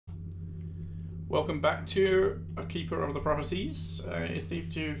Welcome back to A Keeper of the Prophecies, a Thief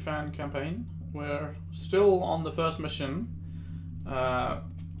 2 fan campaign. We're still on the first mission,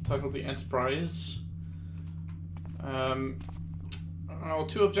 titled The Enterprise.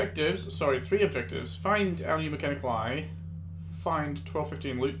 Three objectives. Find our new mechanical eye, find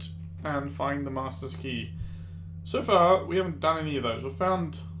 1215 loot, and find the Master's Key. So far, we haven't done any of those. We've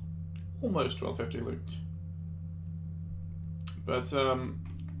found almost 1250 loot. But,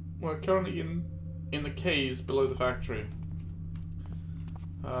 we're currently in the caves below the factory.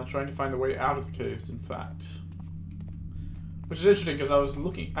 Trying to find a way out of the caves, in fact. Which is interesting, because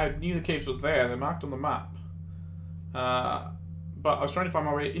I knew the caves were there, they're marked on the map. But I was trying to find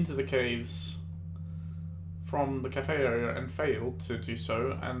my way into the caves from the cafe area and failed to do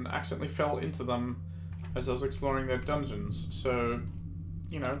so, and accidentally fell into them as I was exploring their dungeons. So,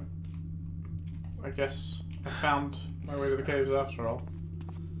 you know, I guess I found my way to the caves after all.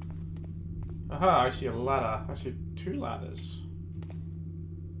 Aha, I see a ladder. I see two ladders.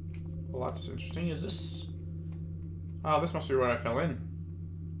 Well, that's interesting. Is this... Oh, this must be where I fell in.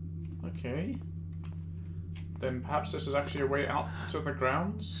 Okay. Then perhaps this is actually a way out to the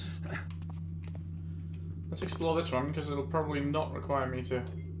grounds? Let's explore this one, because it'll probably not require me to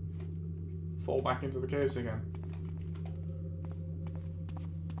fall back into the caves again.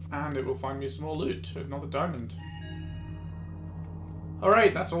 And it will find me some more loot. Another diamond.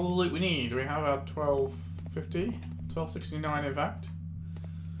 Alright, that's all the loot we need. We have our 1250, 1269 in fact.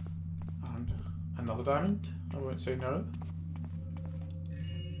 And another diamond. I won't say no.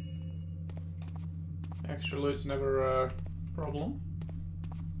 Extra loot's never a problem.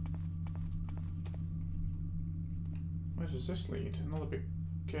 Where does this lead? Another big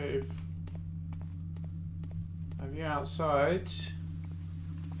cave. And yeah, outside. Is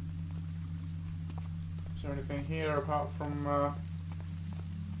there anything here apart from...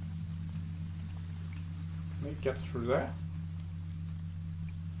 Can we get through there?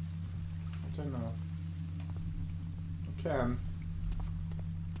 I don't know. We can.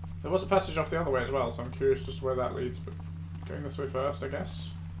 There was a passage off the other way as well, so I'm curious as to where that leads, but going this way first, I guess.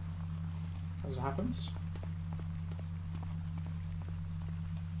 As it happens.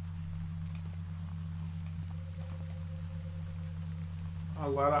 A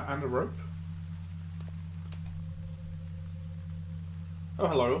ladder and a rope. Oh,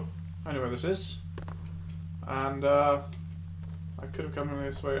 hello. I know where this is. And, I could have come in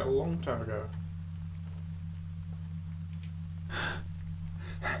this way a long time ago.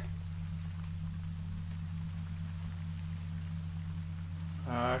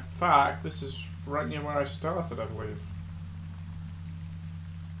 In fact, this is right near where I started, I believe.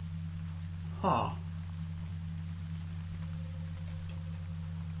 Huh.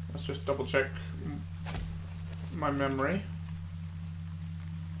 Let's just double check my memory.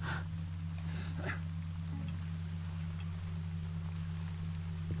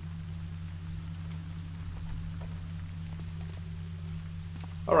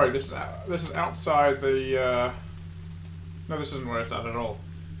 Alright, this is outside the, no, this isn't where I started at all.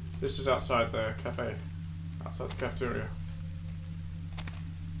 This is outside the cafe. Outside the cafeteria.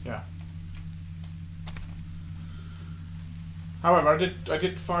 Yeah. However, I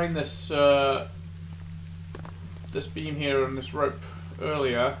did find this, this beam here and this rope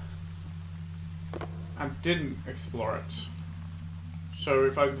earlier, and didn't explore it. So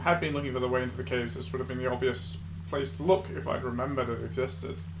if I had been looking for the way into the caves, this would have been the obvious place to look if I'd remembered it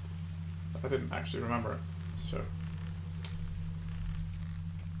existed. But I didn't actually remember it, so...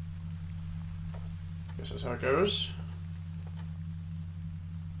 Guess that's how it goes.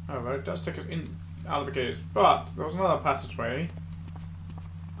 However, it does take us in out of the caves, but there was another passageway,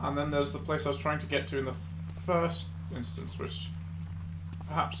 and then there's the place I was trying to get to in the first instance, which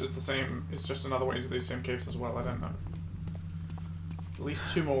perhaps is the same, it's just another way into these same caves as well, I don't know. At least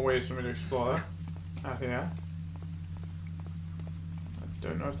two more ways for me to explore out here. I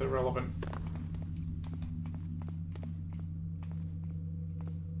don't know if they're relevant.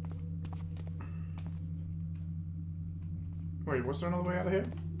 Wait, was there another way out of here?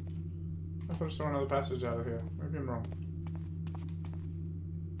 I thought I saw another passage out of here. Maybe I'm wrong.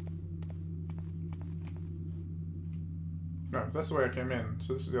 No, that's the way I came in,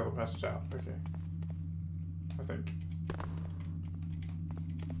 so this is the other passage out. Okay. I think.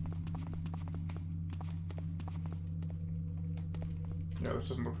 Yeah, this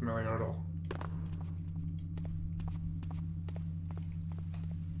doesn't look familiar at all.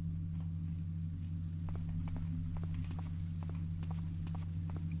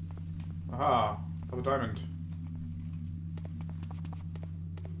 Aha, another diamond.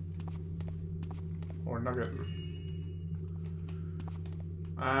 Or nugget.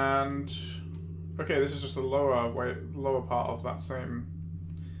 And Okay, this is just the lower part of that same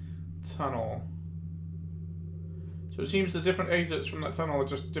tunnel. So it seems the different exits from that tunnel are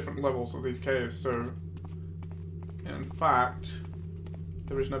just different levels of these caves, so in fact,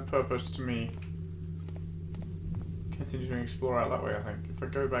 there is no purpose to me continuing to explore out that way, I think. If I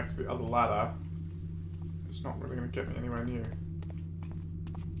go back to the other ladder, it's not really going to get me anywhere new.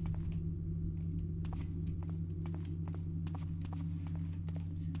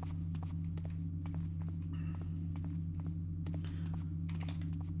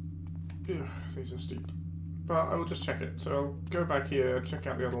 Ugh, these are steep. But I will just check it. So I'll go back here, check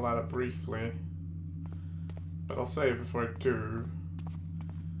out the other ladder briefly. But I'll save before I do.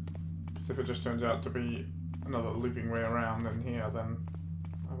 Because if it just turns out to be another looping way around in here, then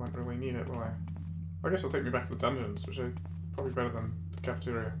I won't really need it, will I? I guess it'll take me back to the dungeons, which are probably better than the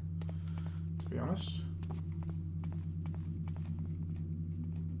cafeteria, to be honest.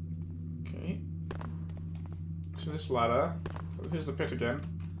 Okay. So this ladder, so here's the pit again.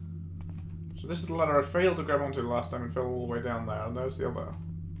 So this is the ladder I failed to grab onto last time and fell all the way down there, and there's the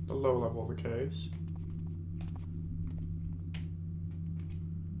lower level of the caves.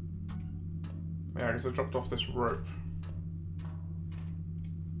 Yeah, I guess I dropped off this rope.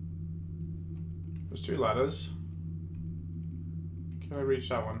 There's two ladders. Can I reach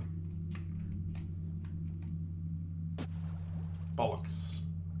that one? Bollocks.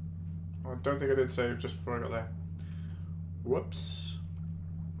 Oh, I don't think I did save just before I got there. Whoops.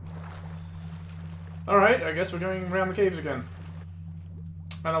 Alright, I guess we're going around the caves again.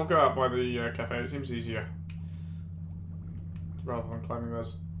 And I'll go out by the cafe, it seems easier. Rather than climbing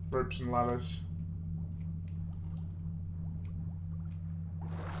those ropes and ladders.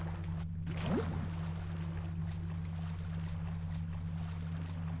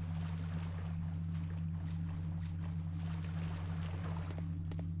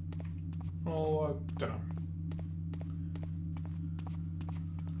 Oh, I don't know.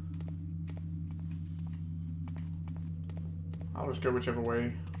 I'll just go whichever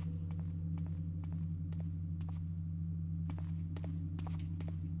way.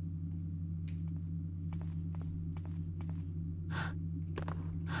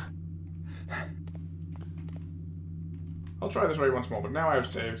 I'll try this way once more, but now I've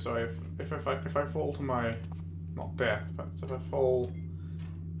saved, so if I fall to my, not death, but if I fall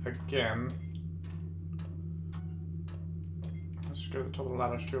again, let's just go to the top of the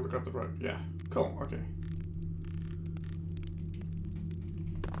ladder. I should be able to grab the rope. Yeah, cool. Okay.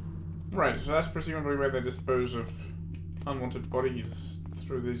 Right, so that's presumably where they dispose of unwanted bodies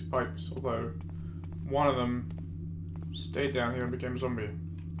through these pipes, although one of them stayed down here and became a zombie,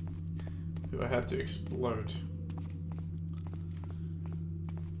 who I had to explode.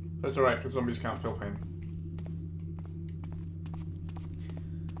 That's alright, because zombies can't feel pain.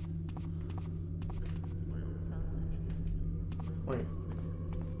 Wait.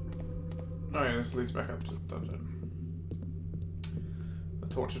 Oh yeah, this leads back up to the dungeon.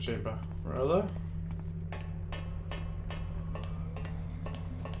 Torture chamber, rather.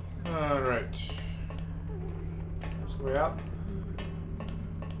 Alright. That's the way out.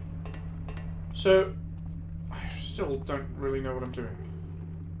 So, I still don't really know what I'm doing.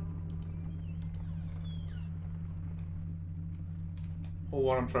 Or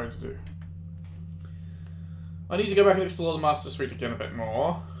what I'm trying to do. I need to go back and explore the Master Suite again a bit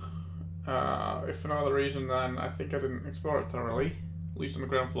more. If for no other reason than I think I didn't explore it thoroughly. At least on the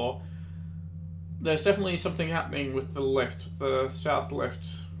ground floor. There's definitely something happening with the lift, the south lift.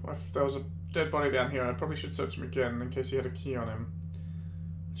 If there was a dead body down here, I probably should search him again in case he had a key on him.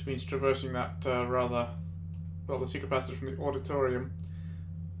 Which means traversing that the secret passage from the auditorium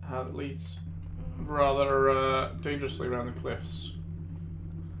that leads rather dangerously around the cliffs.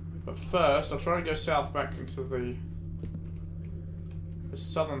 But first, I'll try and go south back into the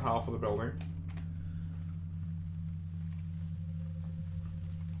southern half of the building.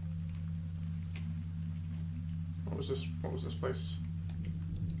 What was this place?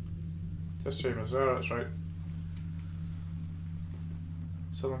 Test chambers. Oh, that's right.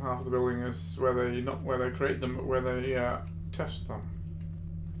 Southern half of the building is where they not where they create them, but where they test them.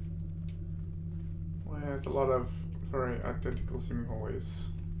 With a lot of very identical seeming hallways.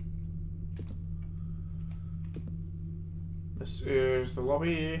 This is the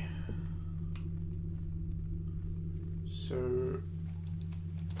lobby. So.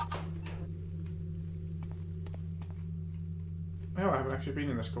 Oh, I haven't actually been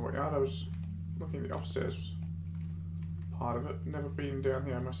in this courtyard. I was looking at the upstairs part of it. Never been down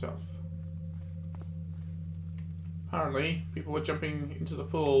here myself. Apparently, people were jumping into the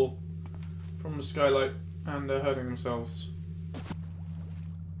pool from the skylight and hurting themselves.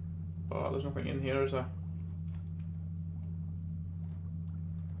 Oh, there's nothing in here, is there?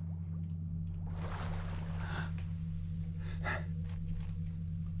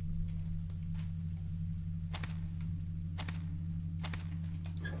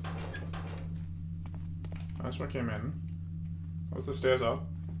 That's where I came in. What's the stairs up?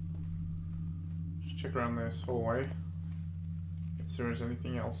 Just check around this hallway. If there is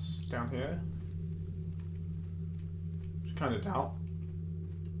anything else down here. Which I kind of doubt.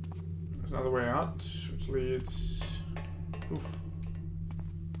 There's another way out, which leads... Oof.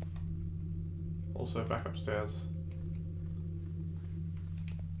 Also back upstairs.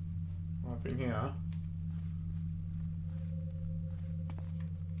 Well, I've been here.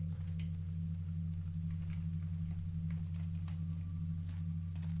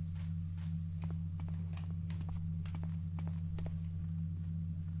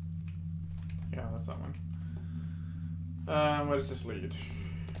 Yeah, that's that one. Where does this lead?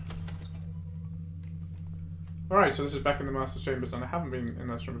 Alright, so this is back in the Master Chambers, and I haven't been in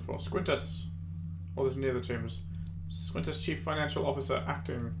this room before. Squintus! Or this is near the chambers. Squintus, Chief Financial Officer,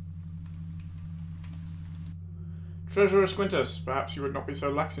 acting. Treasurer Squintus, perhaps you would not be so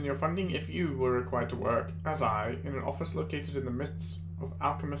lax in your funding if you were required to work, as I, in an office located in the midst of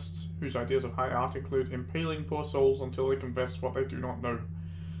alchemists whose ideas of high art include impaling poor souls until they confess what they do not know.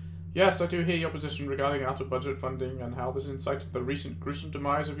 Yes, I do hear your position regarding out-of-budget funding and how this incited the recent gruesome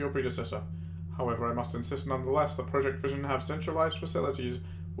demise of your predecessor. However, I must insist nonetheless that Project Vision have centralized facilities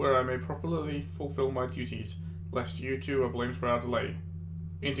where I may properly fulfill my duties, lest you too are blamed for our delay.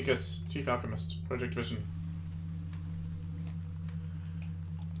 Inticus, Chief Alchemist, Project Vision.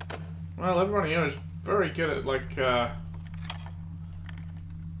 Well, everyone here is very good at, like,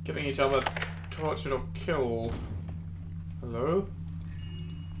 getting each other tortured or killed. Hello?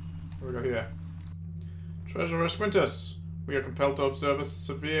 What do we got here? Treasurer Squintus, we are compelled to observe a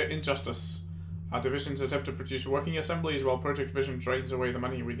severe injustice. Our divisions attempt to produce working assemblies while Project Vision drains away the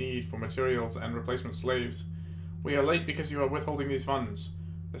money we need for materials and replacement slaves. We are late because you are withholding these funds.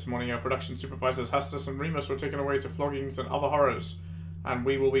 This morning our production supervisors Hastus and Remus were taken away to floggings and other horrors, and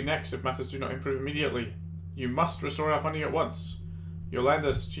we will be next if matters do not improve immediately. You must restore our funding at once.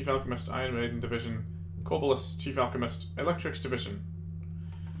 Yolandus, Chief Alchemist, Iron Maiden Division. Corbalus, Chief Alchemist, Electrics Division.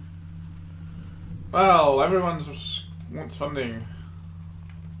 Well, everyone wants funding.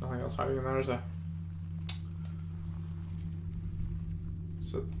 There's nothing else hiding in there, is there?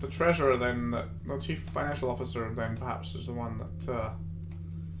 So the treasurer then, the chief financial officer then perhaps is the one that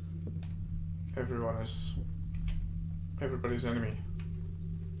everybody's enemy.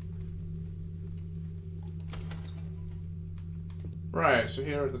 Right, so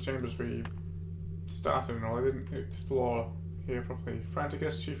here at the chambers we started and all. I didn't explore here properly.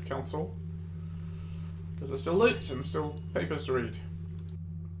 Franticus, Chief Counsel. Because there's still loot and still papers to read.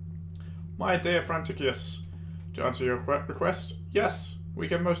 My dear Franticus, to answer your request, yes, we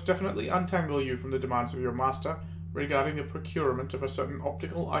can most definitely untangle you from the demands of your master regarding the procurement of a certain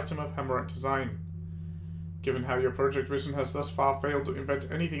optical item of Hammerite design. Given how your Project Vision has thus far failed to invent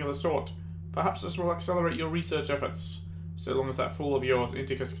anything of the sort, perhaps this will accelerate your research efforts, so long as that fool of yours,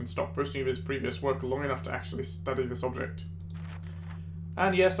 Inticus, can stop boasting of his previous work long enough to actually study this object.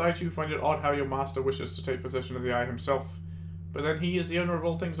 And yes, I too find it odd how your master wishes to take possession of the eye himself, but then he is the owner of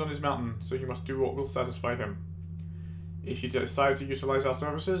all things on his mountain, so you must do what will satisfy him. If you decide to utilize our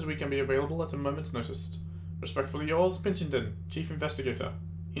services, we can be available at a moment's notice. Respectfully yours, Pinchenden, Chief Investigator,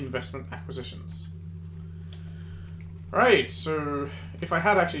 Investment Acquisitions. Right, so if I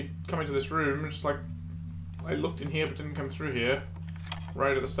had actually come into this room, just like I looked in here but didn't come through here,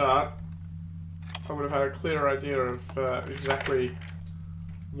 right at the start, I would have had a clearer idea of exactly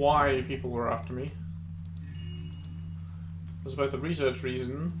why people were after me. There's both a research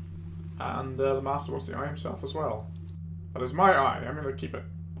reason and the master wants the eye himself as well. That is my eye, I'm going to keep it.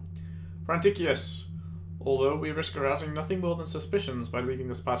 Franticius, although we risk arousing nothing more than suspicions by leaving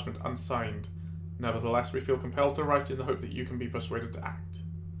this parchment unsigned, nevertheless we feel compelled to write in the hope that you can be persuaded to act.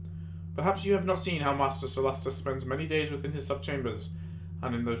 Perhaps you have not seen how Master Celestus spends many days within his subchambers,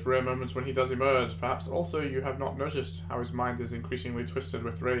 and in those rare moments when he does emerge, perhaps also you have not noticed how his mind is increasingly twisted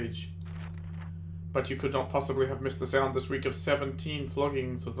with rage. But you could not possibly have missed the sound this week of 17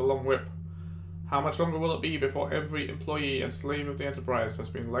 floggings with the long whip. How much longer will it be before every employee and slave of the Enterprise has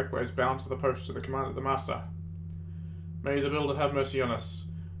been likewise bound to the post to the command of the Master? May the Builder have mercy on us.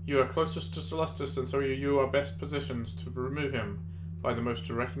 You are closest to Celestus, and so you are best positioned to remove him by the most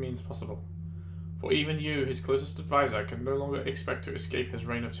direct means possible. For even you, his closest advisor, can no longer expect to escape his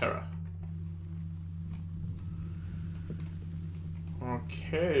reign of terror.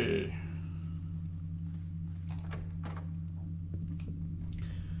 Okay.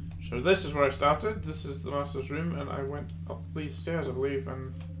 So this is where I started. This is the master's room, and I went up these stairs, I believe,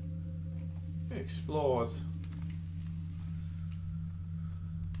 and explored.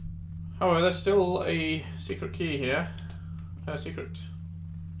 However, there's still a secret key here. A secret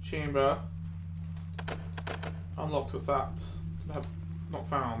chamber. Unlocked with that. I have not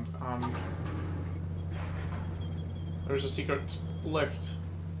found. There's a secret lift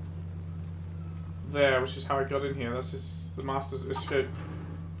there, which is how I got in here. This is the master's escape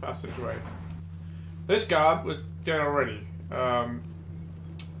passageway. This guard was dead already.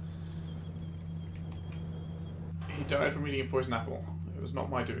 He died from eating a poison apple. It was not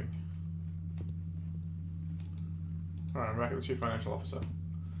my doing. Alright, I'm back at the Chief Financial Officer.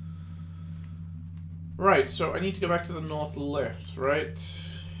 Right, so I need to go back to the north lift, right?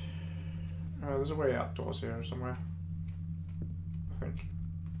 There's a way outdoors here somewhere. I think.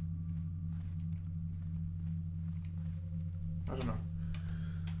 I don't know.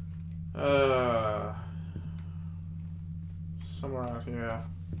 Somewhere out here.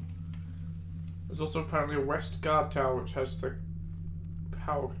 There's also apparently a west guard tower which has the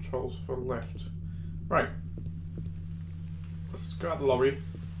power controls for the lift. Right. Let's go out the lobby.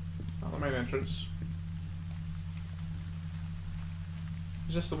 Not the main entrance.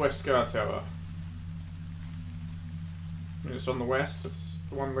 Is this the west guard tower? I mean, it's on the west. It's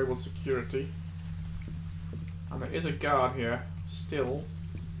the one labelled security. And there is a guard here, still,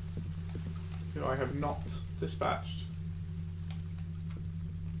 who I have not dispatched.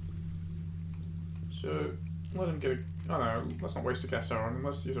 So, let him get a... Oh no, let's not waste a gas hour on him.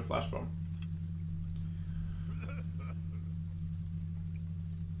 Let's use a flash bomb.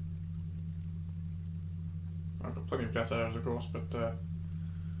 I've got plenty of gas arrows, of course, but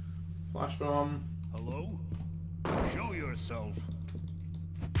flash bomb. Hello? Show yourself.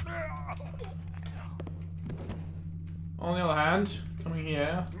 On the other hand, coming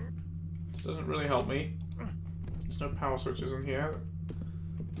here, this doesn't really help me. There's no power switches in here.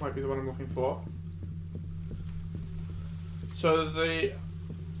 Might be the one I'm looking for. So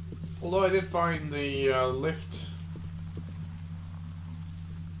although I did find the lift.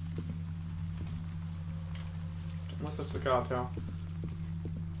 Unless that's the guard tower.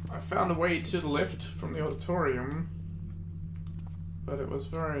 I found a way to the lift from the auditorium, but it was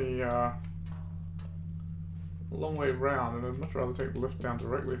very a long way round, and I'd much rather take the lift down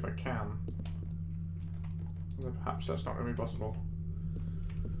directly if I can. Although perhaps that's not going to be possible.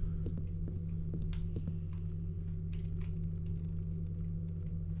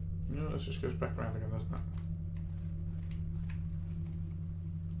 You know, this just goes back around again, doesn't it?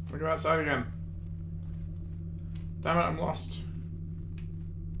 Let me go outside again. Damn it, I'm lost.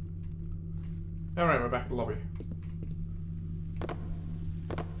 Alright, we're back at the lobby.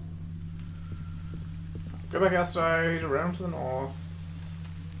 Go back outside, around to the north.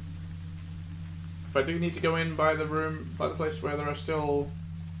 If I do need to go in by the room, by the place where there are still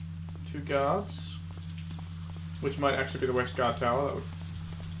 2 guards, which might actually be the west guard tower, that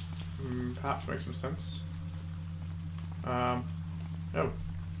would perhaps make some sense. Oh.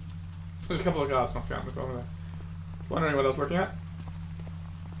 There's a couple of guards knocked out in the corner there. Wondering what I was looking at.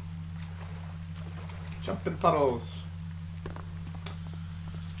 Jump in puddles.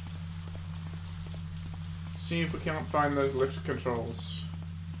 See if we can't find those lift controls.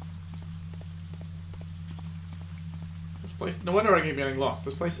 This place, no wonder I keep getting lost.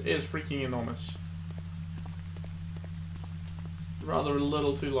 This place is freaking enormous. Rather a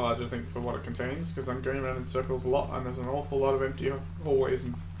little too large, I think, for what it contains, because I'm going around in circles a lot, and there's an awful lot of empty hallways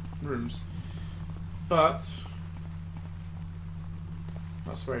and rooms. But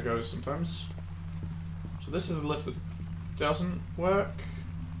that's the way it goes sometimes. So this is the lift that doesn't work.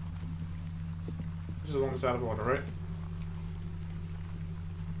 This is the one that's out of order, right?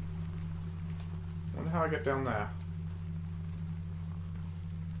 I wonder how I get down there.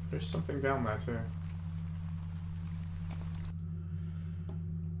 There's something down there too.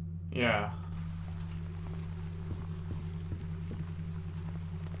 Yeah.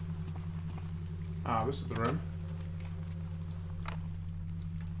 Ah, this is the room.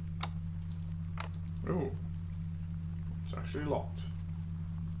 Ooh. It's actually locked.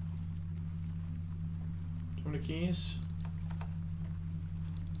 Too many keys?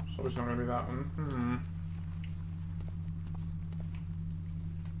 So it's not going to be that one.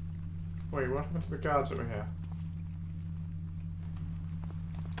 Wait, what happened to the guards over here?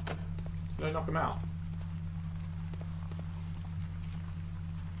 Did I knock them out?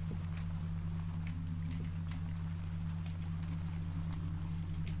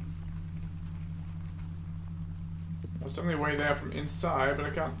 There's definitely a way there from inside, but I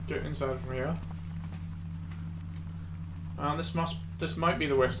can't get inside from here. This must This might be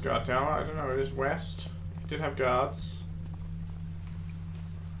the west guard tower. I don't know. It is west. It did have guards.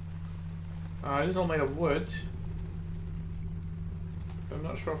 It is all made of wood. I'm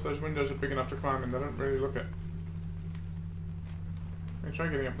not sure if those windows are big enough to climb in. They don't really look it. Let me try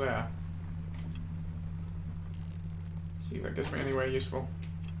getting up there. See if that gives me anywhere useful.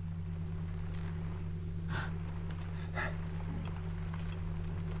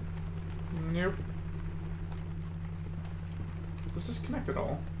 Nope. Does this connect at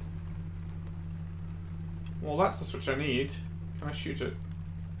all? Well, that's the switch I need. Can I shoot it?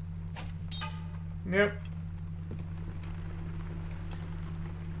 Nope.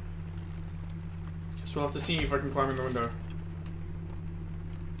 So we'll have to see if I can climb in the window.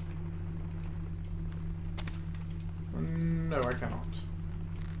 No, I cannot.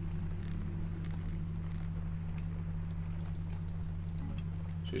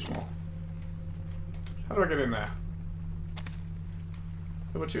 Too small. How do I get in there?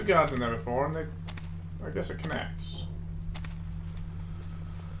 There were two guards in there before, and I guess it connects.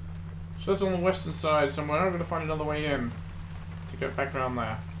 So that's on the western side somewhere. I'm going to find another way in to get back around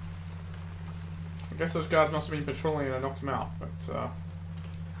there. I guess those guards must have been patrolling and I knocked them out, but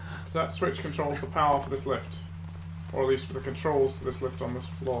that switch controls the power for this lift. Or at least for the controls to this lift on this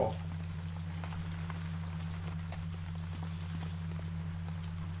floor.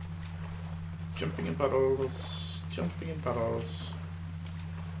 Jumping in puddles. Jumping in puddles.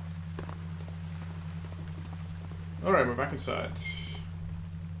 Alright, we're back inside.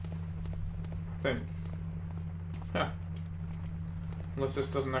 I think. Huh. Unless this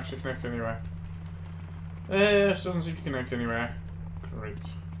doesn't actually connect anywhere. This doesn't seem to connect anywhere. Great.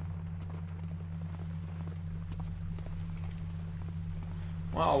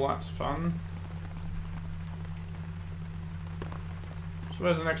 Well, that's fun. So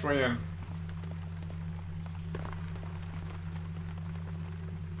where's the next way in?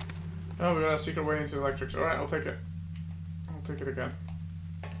 Oh, we got a secret way into the electrics. Alright, I'll take it. I'll take it again.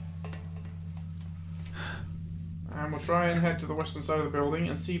 And we'll try and head to the western side of the building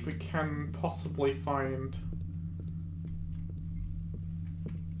and see if we can possibly find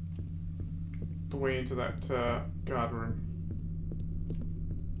the way into that guard room.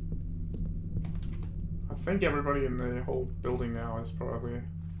 I think everybody in the whole building now is probably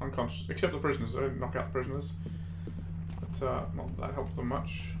unconscious, except the prisoners. I didn't knock out the prisoners, but not that helped them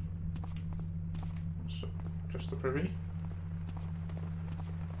much. So, just the privy.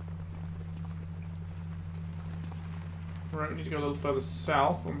 Right, we need to go a little further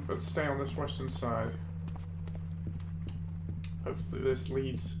south, but stay on this western side. Hopefully this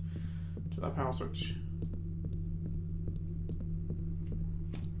leads to that power switch.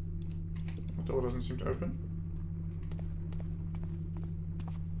 The door doesn't seem to open.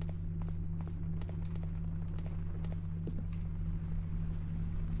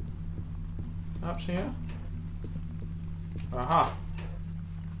 Perhaps here? Aha!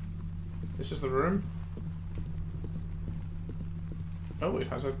 This is the room. Oh, it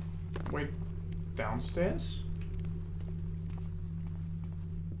has a way downstairs?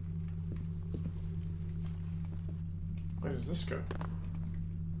 Where does this go?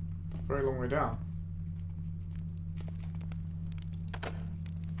 A very long way down.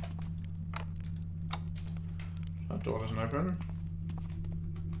 That door doesn't open.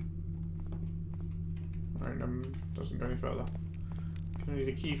 Alright, doesn't go any further. Gonna need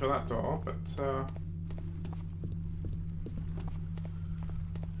a key for that door, but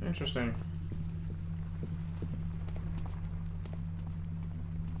interesting.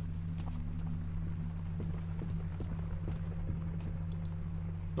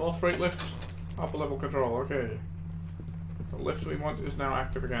 North freight lift, upper level control, okay. The lift we want is now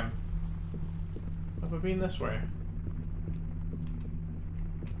active again. Have we been this way?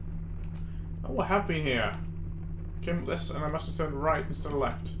 Oh, I have been here. Came up this and I must have turned right instead of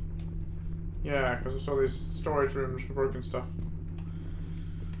left. Yeah, because I saw these storage rooms for broken stuff.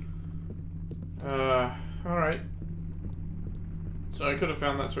 Alright. So I could have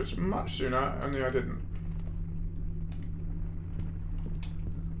found that switch much sooner, only I didn't.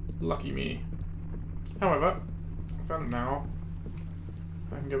 Lucky me. However, I found it now.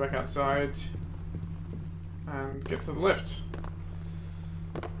 I can go back outside and get to the lift.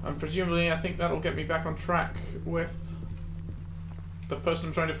 And presumably I think that'll get me back on track with the person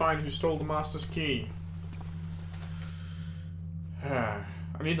I'm trying to find who stole the Master's key.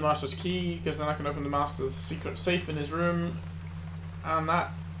 I need the Master's key because then I can open the Master's secret safe in his room, and that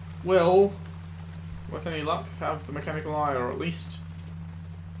will, with any luck, have the mechanical eye, or at least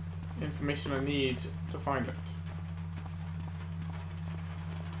information I need to find it.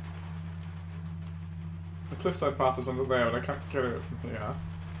 cliffside path is under there, but I can't get it from here.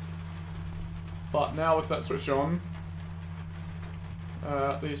 But now with that switch on,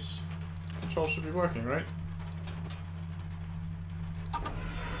 these controls should be working, right?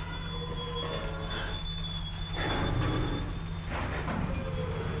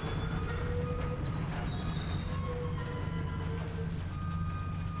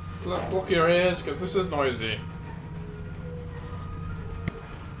 Block your ears, because this is noisy.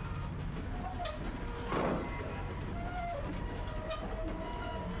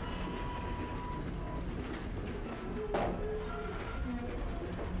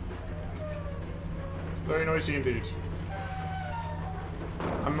 Very noisy indeed.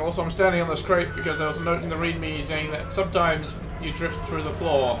 I'm standing on this crate because there was a note in the readme saying that sometimes you drift through the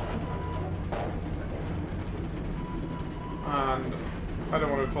floor. And I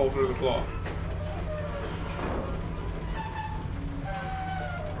don't want to fall through the floor.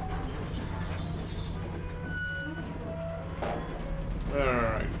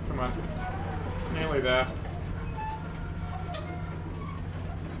 Alright, come on. Nearly there.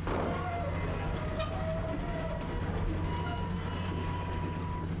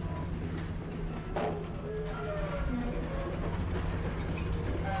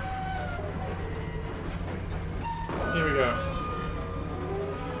 Here we go.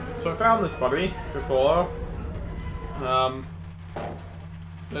 So I found this body before.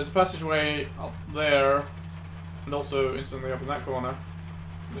 There's a passageway up there, and also instantly up in that corner,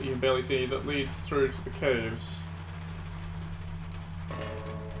 that you can barely see, that leads through to the caves.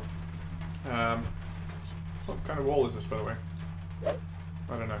 What kind of wall is this, by the way?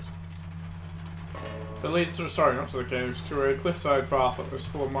 I don't know. That leads through, sorry, not to the caves, to a cliffside path that was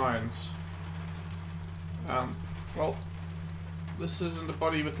full of mines. Well, this isn't a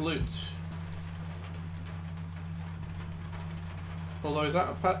body with loot. Although, is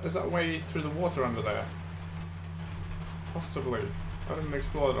that a way through the water under there? Possibly. I didn't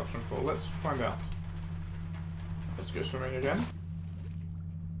explore that option before. Let's find out. Let's go swimming again.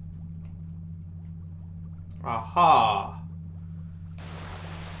 Aha!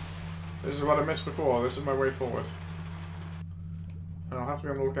 This is what I missed before. This is my way forward. And I'll have to be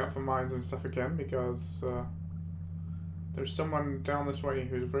on the lookout for mines and stuff again because there's someone down this way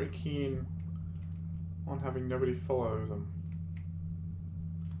who's very keen on having nobody follow them.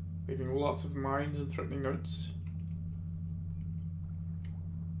 Leaving lots of mines and threatening notes.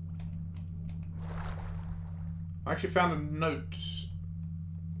 I actually found a note,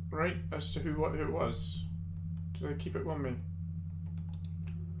 right, as to who it was. Did I keep it on me?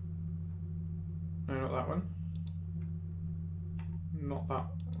 No, not that one. Not that.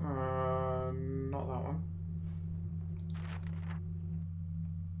 Not that one.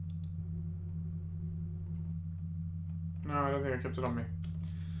 No, I don't think I kept it on me.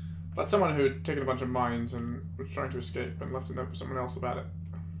 But someone who had taken a bunch of mines and was trying to escape and left a note for someone else about it.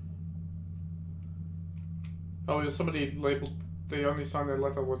 Oh, somebody labeled, they only signed their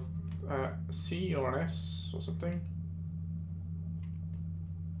letter with a C or an S or something.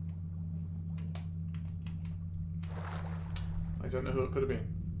 I don't know who it could have been.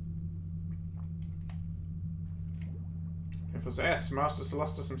 If it was S, Master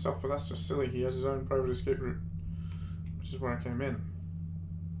Celestus himself, but that's just silly. He has his own private escape route, which is where I came in.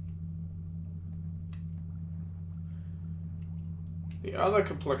 The other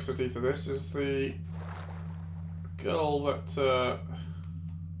complexity to this is the girl that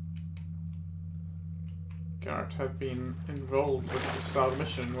Garrett had been involved with the start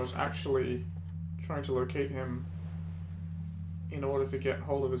mission was actually trying to locate him in order to get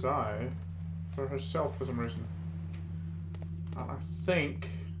hold of his eye for herself for some reason. And I think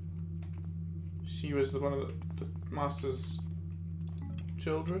she was one of the Master's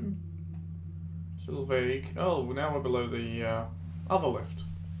children. It's a little vague. Oh, now we're below the other lift.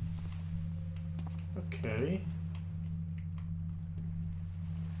 Okay.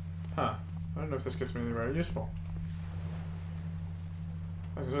 Huh. I don't know if this gets me anywhere useful.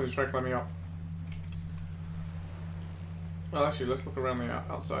 I can only try climbing up. Well, actually, let's look around the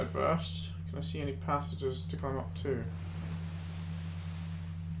outside first. Can I see any passages to climb up to?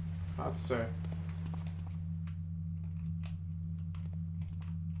 Hard to say.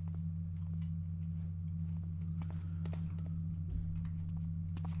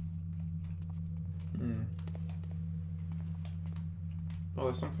 Well,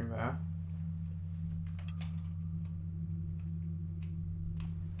 there's something there.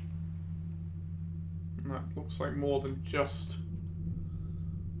 And that looks like more than just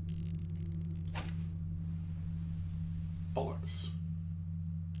bollocks.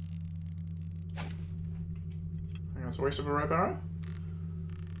 I think that's a waste of a rope arrow.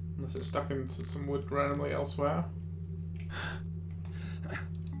 Unless it's stuck into some wood randomly elsewhere.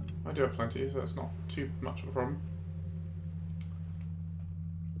 I do have plenty, so it's not too much of a problem.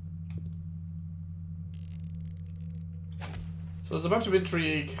 So there's a bunch of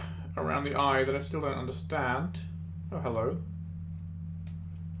intrigue around the eye that I still don't understand. Oh, hello.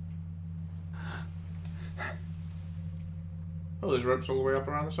 Oh, there's ropes all the way up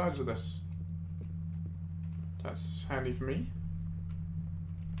around the sides of this. That's handy for me.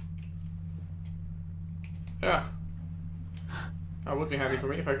 Yeah. That would be handy for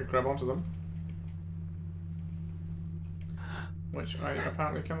me if I could grab onto them. Which I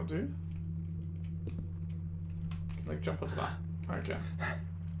apparently cannot do. Can I jump onto that? I can.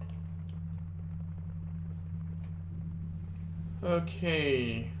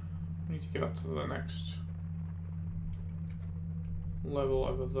 Okay. I need to get up to the next level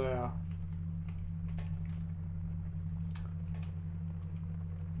over there.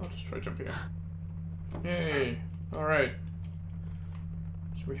 I'll just try jump here. Yay! Alright.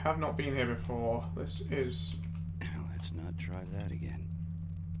 So we have not been here before. This is... Let's not try that again.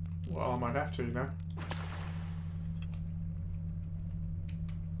 Well, I might have to, you know.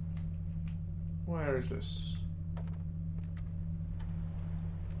 Where is this?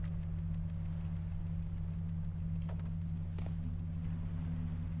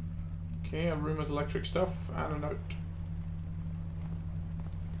 Okay, a room with electric stuff and a note.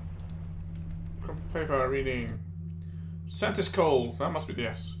 Crumpled paper reading. Santa's cold. That must be the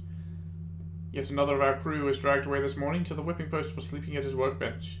S. Yet another of our crew was dragged away this morning to the whipping post for sleeping at his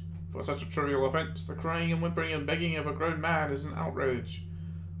workbench. For such a trivial offence, the crying and whimpering and begging of a grown man is an outrage.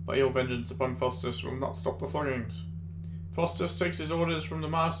 But your vengeance upon Faustus will not stop the floggings. Faustus takes his orders from the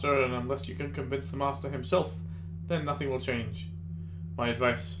master, and unless you can convince the master himself, then nothing will change. My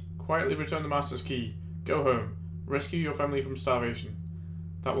advice: quietly return the master's key, go home, rescue your family from starvation.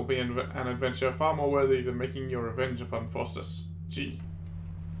 That will be an adventure far more worthy than making your revenge upon Faustus. G.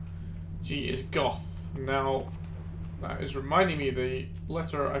 G is goth. Now, that is reminding me the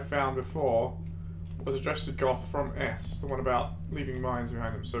letter I found before was addressed to Goth from S, the one about leaving mines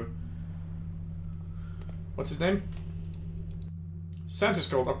behind him. So, what's his name? Santa's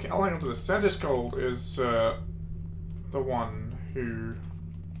Cold. Okay, I'll hang on to this. Santa's Cold is the one who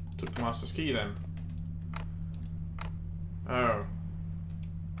took the master's key then. Oh.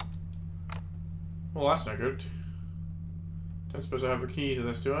 Well, that's no good. Don't suppose I have the key to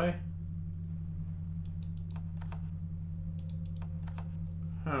this, do I?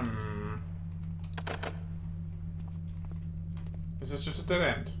 Is this just a dead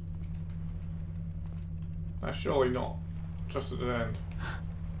end? That's surely not just a dead end.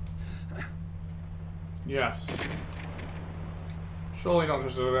 Yes. Surely not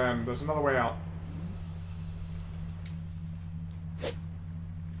just a dead end. There's another way out.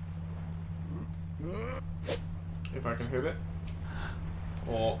 If I can hit it.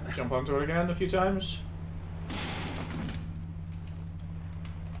 Or jump onto it again a few times.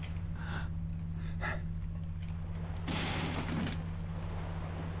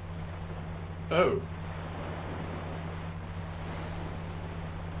 Oh.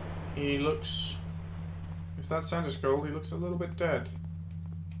 He looks... If that's Santa's Cold, he looks a little bit dead.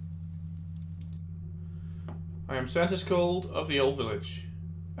 I am Santa's Cold of the Old Village.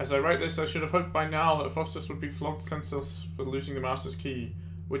 As I write this, I should have hoped by now that Faustus would be flogged senseless for losing the master's key,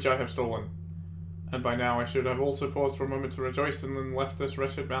 which I have stolen. And by now I should have also paused for a moment to rejoice and then left this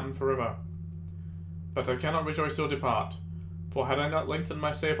wretched man forever. But I cannot rejoice or depart, for had I not lengthened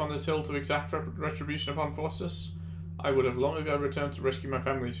my stay upon this hill to exact retribution upon Faustus, I would have long ago returned to rescue my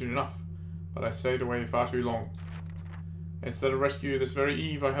family soon enough, but I stayed away far too long. Instead of rescue, this very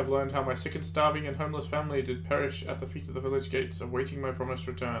eve I have learned how my sick and starving and homeless family did perish at the feet of the village gates, awaiting my promised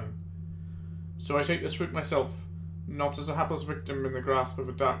return. So I take this fruit myself, not as a hapless victim in the grasp of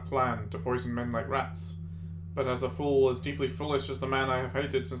a dark plan to poison men like rats, but as a fool as deeply foolish as the man I have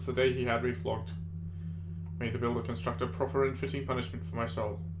hated since the day he had me flogged. May the builder construct a proper and fitting punishment for my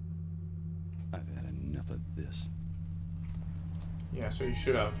soul. I've had enough of this. Yeah, so you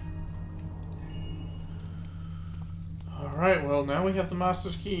should have. Alright, well now we have the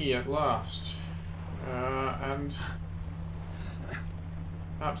master's key at last. And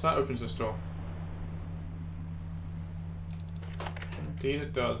perhaps that opens this door. Indeed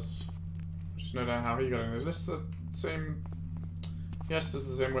it does. Just no doubt how he got in. Is this the same... Yes, this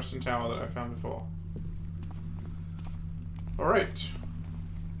is the same western tower that I found before. Alright.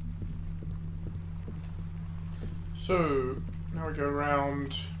 So, now we go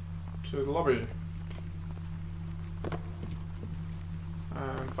around to the lobby.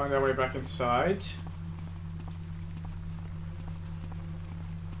 And find our way back inside.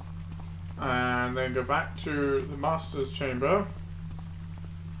 And then go back to the Master's chamber.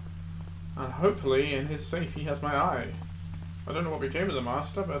 And hopefully in his safe he has my eye. I don't know what became of the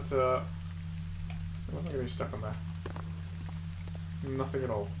Master, but what am I getting stuck on there? Nothing at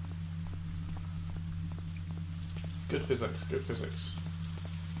all. Good physics, good physics.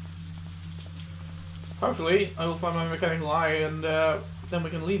 Hopefully I will find my mechanical eye and then we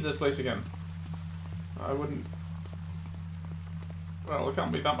can leave this place again. I wouldn't... Well, there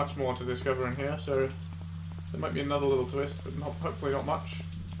can't be that much more to discover in here, so there might be another little twist, but hopefully not much.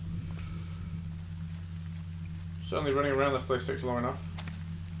 Certainly running around this place takes long enough.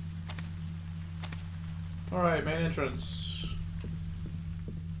 Alright, main entrance.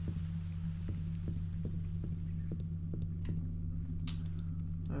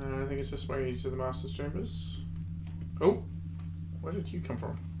 I think it's this way to the Master's chambers. Oh! Where did you come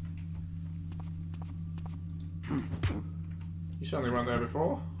from? You certainly weren't there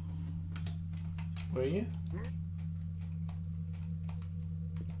before. Were you?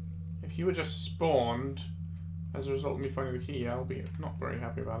 If you were just spawned as a result of me finding the key, I'll be not very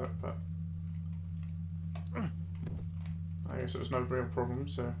happy about it, but I guess it was no real problem,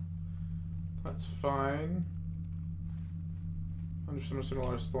 so that's fine. I wonder if someone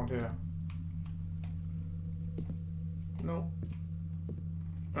similar has spawned here. No.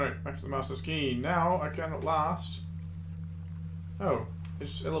 Alright, back to the Master's key. Now I can at last... Oh,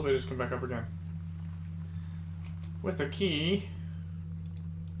 his elevator's come back up again. With a key...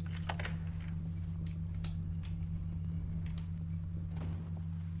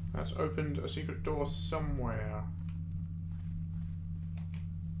 That's opened a secret door somewhere.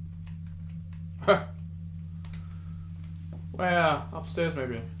 Where? Upstairs,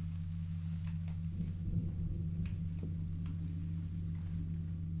 maybe.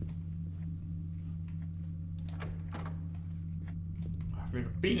 I haven't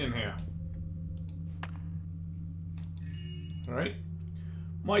even been in here. Alright.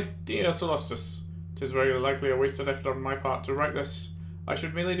 My dear Celestis, 'tis very likely a wasted effort on my part to write this. I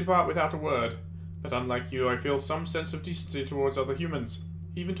should merely depart without a word, but unlike you, I feel some sense of decency towards other humans,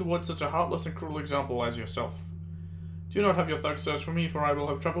 even towards such a heartless and cruel example as yourself. Do not have your thugs search for me, for I will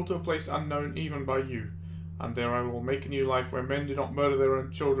have travelled to a place unknown even by you, and there I will make a new life where men do not murder their own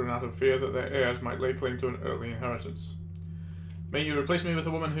children out of fear that their heirs might lay claim to an early inheritance. May you replace me with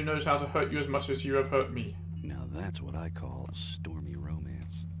a woman who knows how to hurt you as much as you have hurt me. Now that's what I call a stormy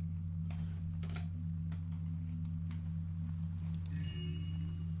romance.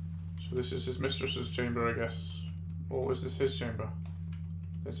 So this is his mistress's chamber, I guess. Or is this his chamber?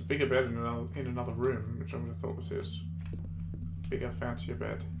 There's a bigger bed in another room, which I would have thought was his. Bigger, fancier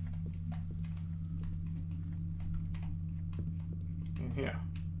bed. In here.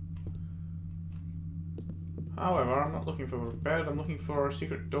 However, I'm not looking for a bed, I'm looking for a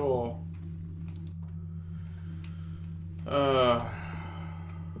secret door. I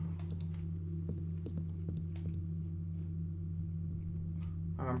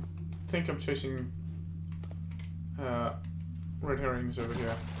think I'm chasing red herrings over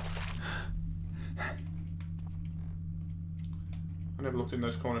here. I never looked in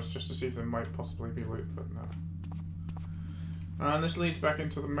those corners just to see if there might possibly be loot, but no. And this leads back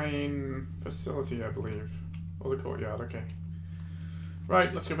into the main facility, I believe. Or the courtyard, okay.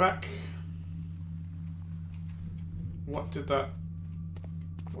 Right, let's go back. What did that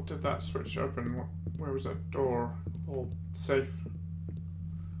switch open? Where was that door? All safe.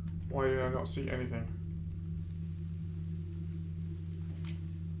 Why did I not see anything?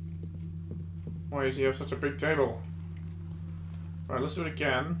 Why does he have such a big table? Right, let's do it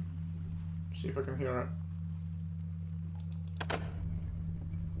again. See if I can hear it.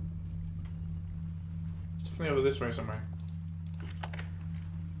 It's definitely over this way somewhere.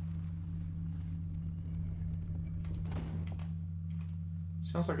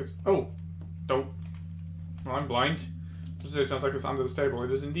 Sounds like it's... Oh! Don't. Well, I'm blind. It sounds like it's under this table.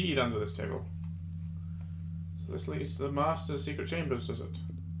 It is indeed under this table. So this leads to the Master's secret chambers, does it?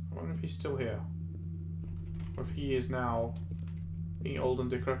 I wonder if he's still here. Or if he is now being old and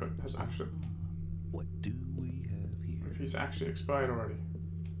decrepit. Has actually... What do we have here? If he's actually expired already.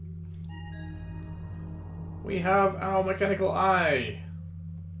 We have our mechanical eye!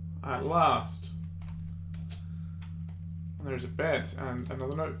 At last. And there's a bed and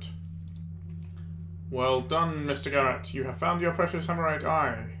another note. Well done, Mr. Garrett. You have found your precious Hammerite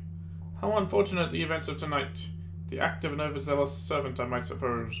eye. How unfortunate the events of tonight. The act of an overzealous servant, I might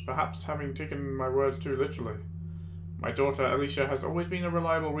suppose, perhaps having taken my words too literally. My daughter, Alicia, has always been a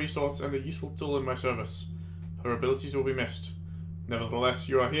reliable resource and a useful tool in my service. Her abilities will be missed. Nevertheless,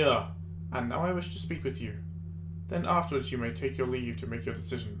 you are here, and now I wish to speak with you. Then afterwards you may take your leave to make your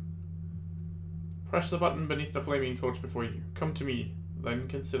decision. Press the button beneath the flaming torch before you. Come to me, then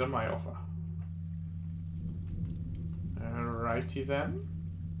consider my offer. Alrighty then.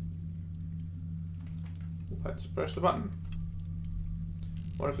 Let's press the button.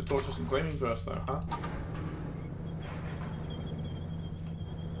 What if the torch isn't flaming first though, huh?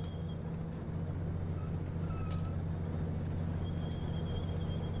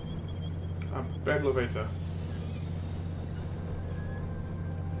 A bed elevator.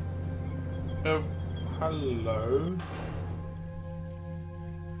 Oh, hello.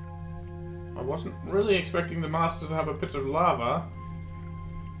 I wasn't really expecting the master to have a pit of lava.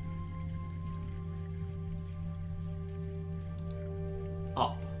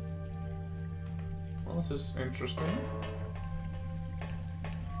 Up. Well, this is interesting.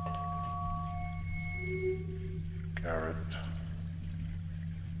 Garrett,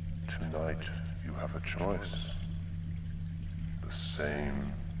 tonight you have a choice. The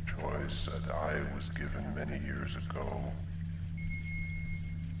same choice that I was given many years ago.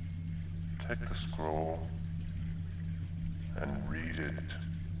 Take the scroll and read it.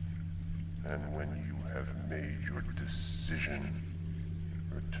 And when you have made your decision,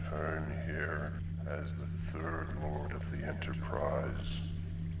 return here as the third Lord of the Enterprise.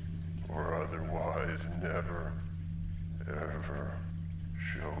 Or otherwise never, ever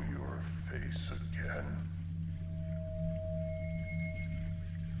show your face again.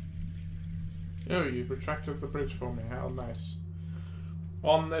 Oh, you've retracted the bridge for me. How nice.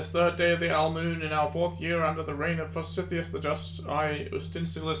 On this third day of the Al Moon, in our 4th year under the reign of Forsythius the Just, I,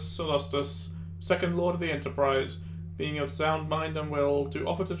 Ustinsilus Solustus, second Lord of the Enterprise, being of sound mind and will, do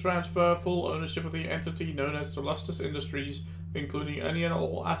offer to transfer full ownership of the entity known as Solustus Industries, including any and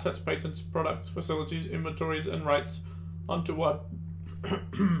all assets, patents, products, facilities, inventories, and rights, unto what...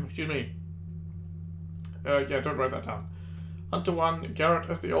 excuse me. Yeah, don't write that down. Unto one,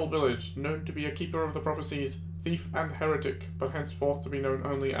 Garrett of the Old Village, known to be a keeper of the prophecies, thief and heretic, but henceforth to be known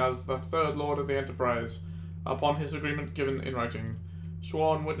only as the third Lord of the Enterprise, upon his agreement given in writing,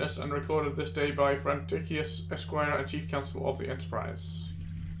 sworn witness and recorded this day by Franticius, Esquire and Chief Counsel of the Enterprise.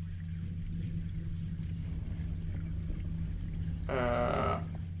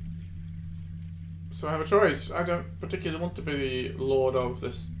 So I have a choice. I don't particularly want to be the Lord of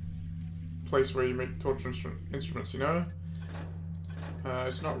this place where you make torture instruments, you know?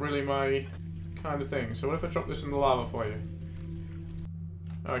 It's not really my kind of thing. So what if I drop this in the lava for you?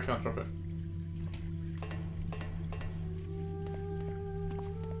 Oh, I can't drop it.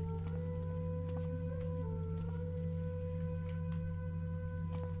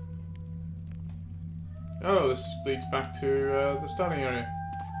 Oh, this leads back to the starting area.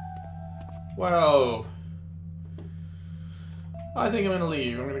 Well, I think I'm going to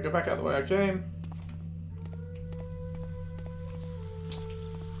leave. I'm going to go back out the way I came.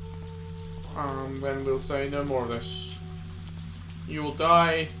 Then we'll say no more of this. You will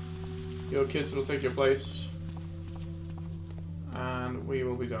die, your kids will take your place, and we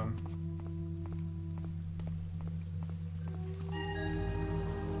will be done.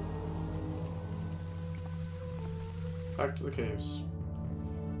 Back to the caves.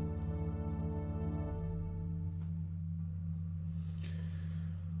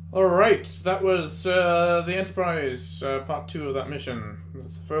 Alright, that was the Enterprise, part 2 of that mission.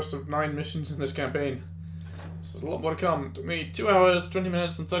 That's the first of 9 missions in this campaign. So there's a lot more to come. It took me 2 hours, 20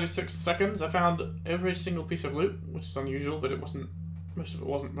 minutes and 36 seconds. I found every single piece of loot, which is unusual, but it wasn't, most of it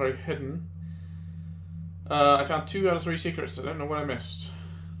wasn't very hidden. I found 2 out of 3 secrets. I don't know what I missed.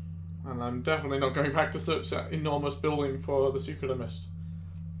 And I'm definitely not going back to search that enormous building for the secret I missed.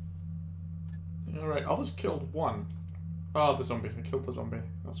 Alright, others killed 1. Oh, the zombie. I killed the zombie.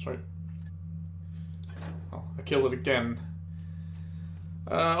 That's right. Oh, I killed it again.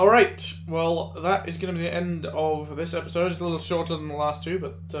 Alright. Well, that is going to be the end of this episode. It's a little shorter than the last 2,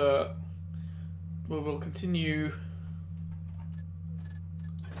 but we will continue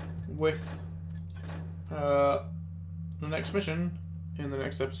with the next mission in the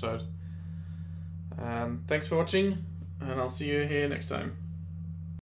next episode. And thanks for watching, and I'll see you here next time.